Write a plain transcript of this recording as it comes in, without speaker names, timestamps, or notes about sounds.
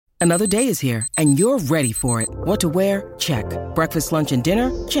Another day is here, and you're ready for it. What to wear? Check. Breakfast, lunch, and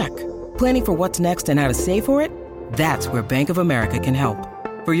dinner? Check. Planning for what's next and how to save for it? That's where Bank of America can help.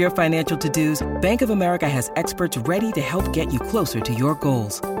 For your financial to-dos, Bank of America has experts ready to help get you closer to your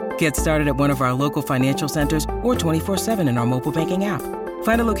goals. Get started at one of our local financial centers or 24/7 in our mobile banking app.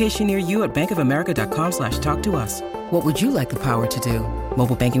 Find a location near you at bankofamerica.com/talktous. What would you like the power to do?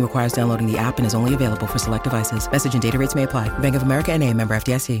 Mobile banking requires downloading the app and is only available for select devices. Message and data rates may apply. Bank of America N.A., member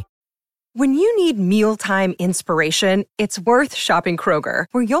FDIC. When you need mealtime inspiration, it's worth shopping Kroger,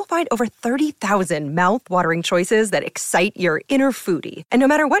 where you'll find over 30,000 mouth-watering choices that excite your inner foodie. And no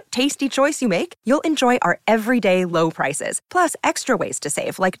matter what tasty choice you make, you'll enjoy our everyday low prices, plus extra ways to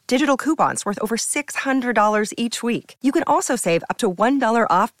save, like digital coupons worth over $600 each week. You can also save up to $1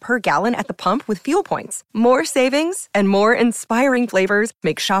 off per gallon at the pump with fuel points. More savings and more inspiring flavors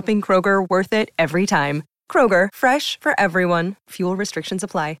make shopping Kroger worth it every time. Kroger, fresh for everyone. Fuel restrictions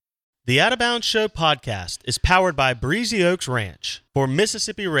apply. The Out of Bounds Show podcast is powered by Breezy Oaks Ranch. For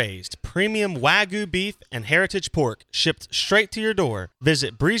Mississippi-raised premium Wagyu beef and heritage pork shipped straight to your door,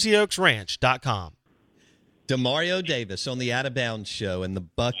 visit breezyoaksranch.com. Demario Davis on the Out of Bounds Show and the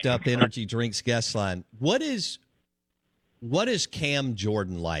Bucked Up Energy Drinks guest line. What is Cam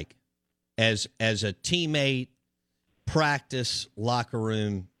Jordan like as a teammate, practice, locker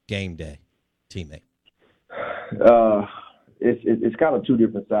room, game day teammate? It's kind of two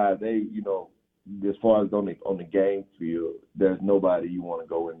different sides. They, as far as on the game field, there's nobody you want to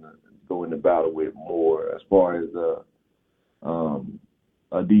go in the battle with more. As far as a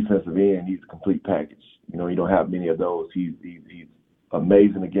defensive end, he's a complete package. You don't have many of those. He's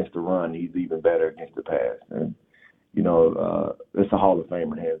amazing against the run. He's even better against the pass. And it's a Hall of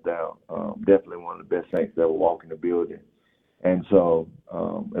Famer hands down. Definitely one of the best Saints that ever walk in the building. And so,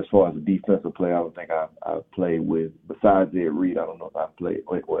 as far as a defensive player, I don't think I've played with, besides Ed Reed, I don't know if I've played,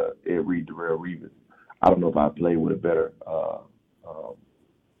 Ed Reed, Darrelle Revis, I don't know if I've played with a better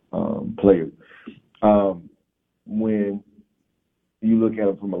player. When you look at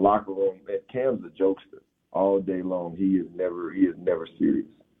him from a locker room, Cam's a jokester all day long. He is never serious,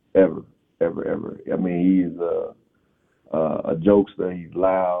 ever. I mean, he is a jokester. He's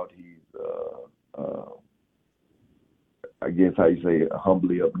loud. He's I guess how you say,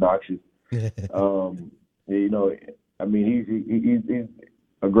 humbly obnoxious. I mean, he's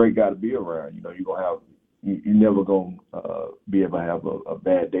a great guy to be around. You're never gonna be able to have a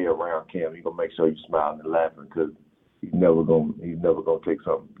bad day around Cam. You're gonna make sure you're smiling and laughing because he's never gonna take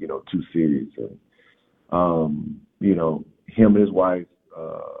something too serious. And him and his wife,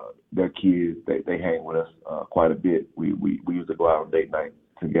 their kids, they hang with us quite a bit. We used to go out on date night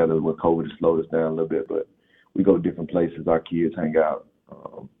together when COVID has slowed us down a little bit, but we go different places. Our kids hang out.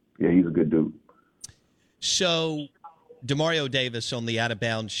 He's a good dude. So, Demario Davis on the Out of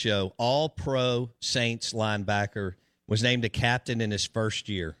Bounds Show, all-pro Saints linebacker, was named a captain in his first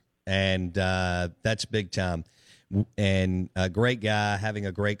year, and that's big time. And a great guy, having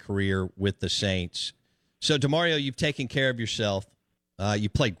a great career with the Saints. So, Demario, you've taken care of yourself. You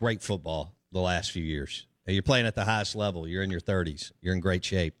played great football the last few years. You're playing at the highest level. You're in your 30s. You're in great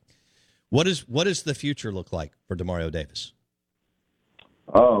shape. What does the future look like for Demario Davis?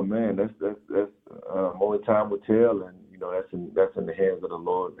 Oh man, that's only time will tell, and that's in the hands of the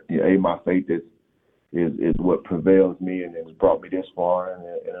Lord. My faith is what prevails me, and it's brought me this far, and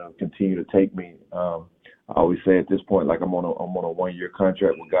it'll continue to take me. I always say at this point, like I'm on a 1-year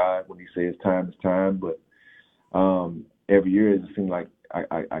contract with God. When He says time is time, but every year it seems like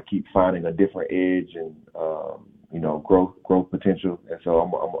I keep finding a different edge and growth potential, and so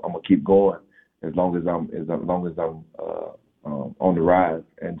I'm gonna keep going as long as I'm on the rise.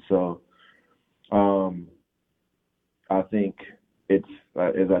 And so I think it's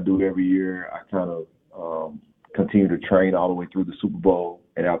as I do every year, I kind of continue to train all the way through the Super Bowl,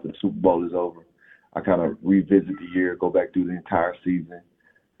 and after the Super Bowl is over, I kind of revisit the year, go back through the entire season,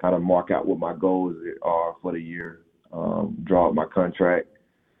 kind of mark out what my goals are for the year, draw up my contract.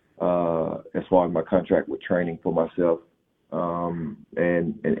 As far as my contract with training for myself, and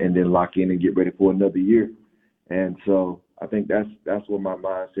then lock in and get ready for another year. And so I think that's what my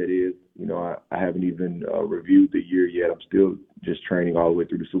mindset is. I haven't even reviewed the year yet. I'm still just training all the way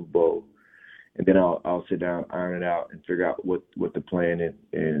through the Super Bowl, and then I'll sit down, iron it out, and figure out what the plan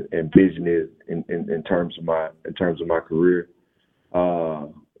and vision is in terms of my career,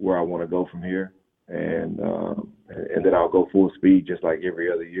 where I want to go from here. And then I'll go full speed just like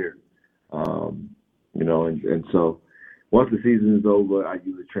every other year. And so once the season is over, I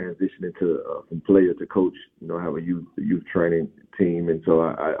usually transition into from player to coach. I have a youth training team, and so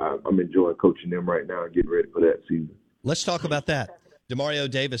I'm enjoying coaching them right now and getting ready for that season. Let's talk about that.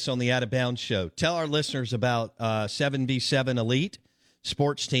 Demario Davis on the Out of Bounds Show. Tell our listeners about 7v7 Elite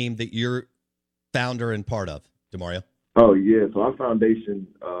sports team that you're founder and part of, Demario. Oh, yeah. So our foundation,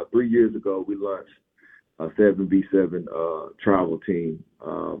 3 years ago, we launched a 7v7 travel team.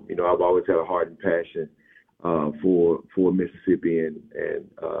 I've always had a heart and passion for Mississippi and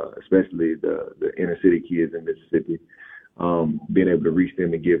especially the inner city kids in Mississippi, being able to reach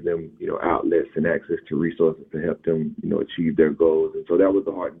them and give them, outlets and access to resources to help them, achieve their goals. And so that was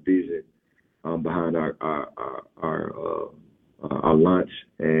the heart and vision behind our launch.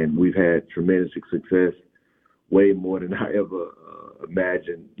 And we've had tremendous success, way more than I ever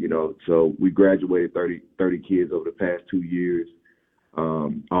imagined, So we graduated 30 kids over the past 2 years.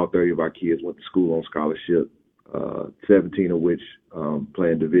 All 30 of our kids went to school on scholarship, 17 of which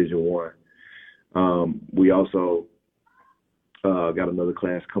play in Division I. We also got another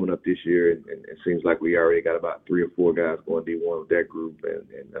class coming up this year, and it seems like we already got about 3 or 4 guys going D1 with that group,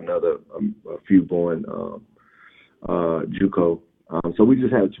 and another a few going JUCO. So we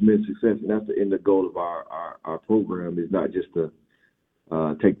just had tremendous success, and that's the goal of our program is not just to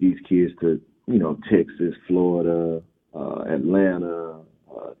take these kids to Texas, Florida, Atlanta,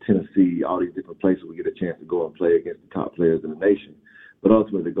 Tennessee, all these different places we get a chance to go and play against the top players in the nation. But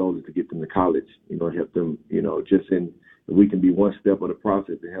ultimately the goal is to get them to college, help them, if we can be one step of the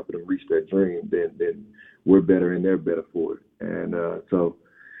process and helping them reach their dream, then we're better and they're better for it. And so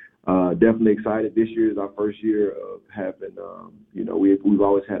definitely excited. This year is our first year of having, we've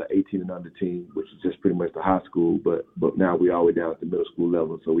always had an 18 and under team, which is just pretty much the high school, but now we're all the way down at the middle school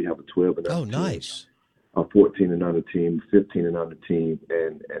level. So we have a 12 and under team. Oh, nice. A 14 and under team, 15 and under team,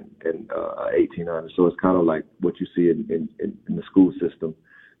 and 18 under. So it's kind of like what you see in the school system.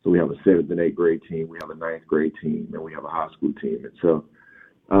 So we have a 7th and 8th grade team, we have a 9th grade team, and we have a high school team. And so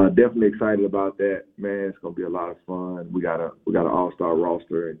definitely excited about that, man. It's gonna be a lot of fun. We got an all-star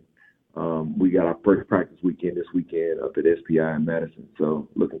roster, and we got our first practice weekend this weekend up at SPI in Madison. So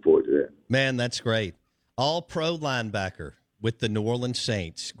looking forward to that. Man, that's great. All-pro linebacker with the New Orleans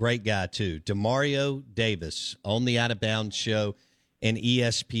Saints. Great guy, too. Demario Davis on the Out of Bounds Show and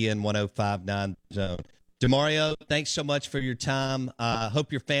ESPN 105.9 Zone. Demario, thanks so much for your time.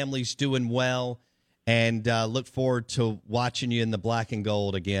 Hope your family's doing well, and look forward to watching you in the black and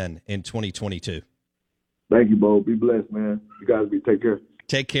gold again in 2022. Thank you, Bo. Be blessed, man. You guys take care.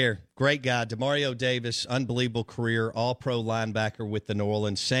 Take care. Great guy. Demario Davis, unbelievable career, all-pro linebacker with the New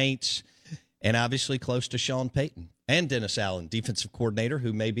Orleans Saints, and obviously close to Sean Payton. And Dennis Allen, defensive coordinator,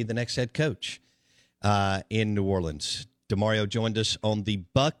 who may be the next head coach in New Orleans. Demario joined us on the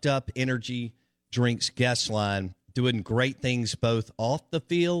Bucked Up Energy Drinks guest line, doing great things both off the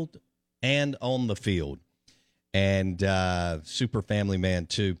field and on the field. And super family man,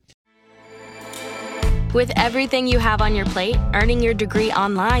 too. With everything you have on your plate, earning your degree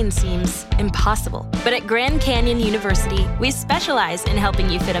online seems impossible. But at Grand Canyon University, we specialize in helping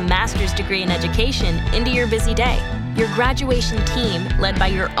you fit a master's degree in education into your busy day. Your graduation team, led by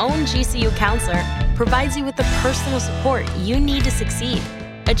your own GCU counselor, provides you with the personal support you need to succeed.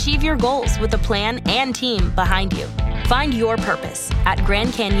 Achieve your goals with a plan and team behind you. Find your purpose at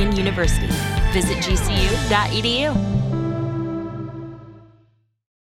Grand Canyon University. Visit gcu.edu.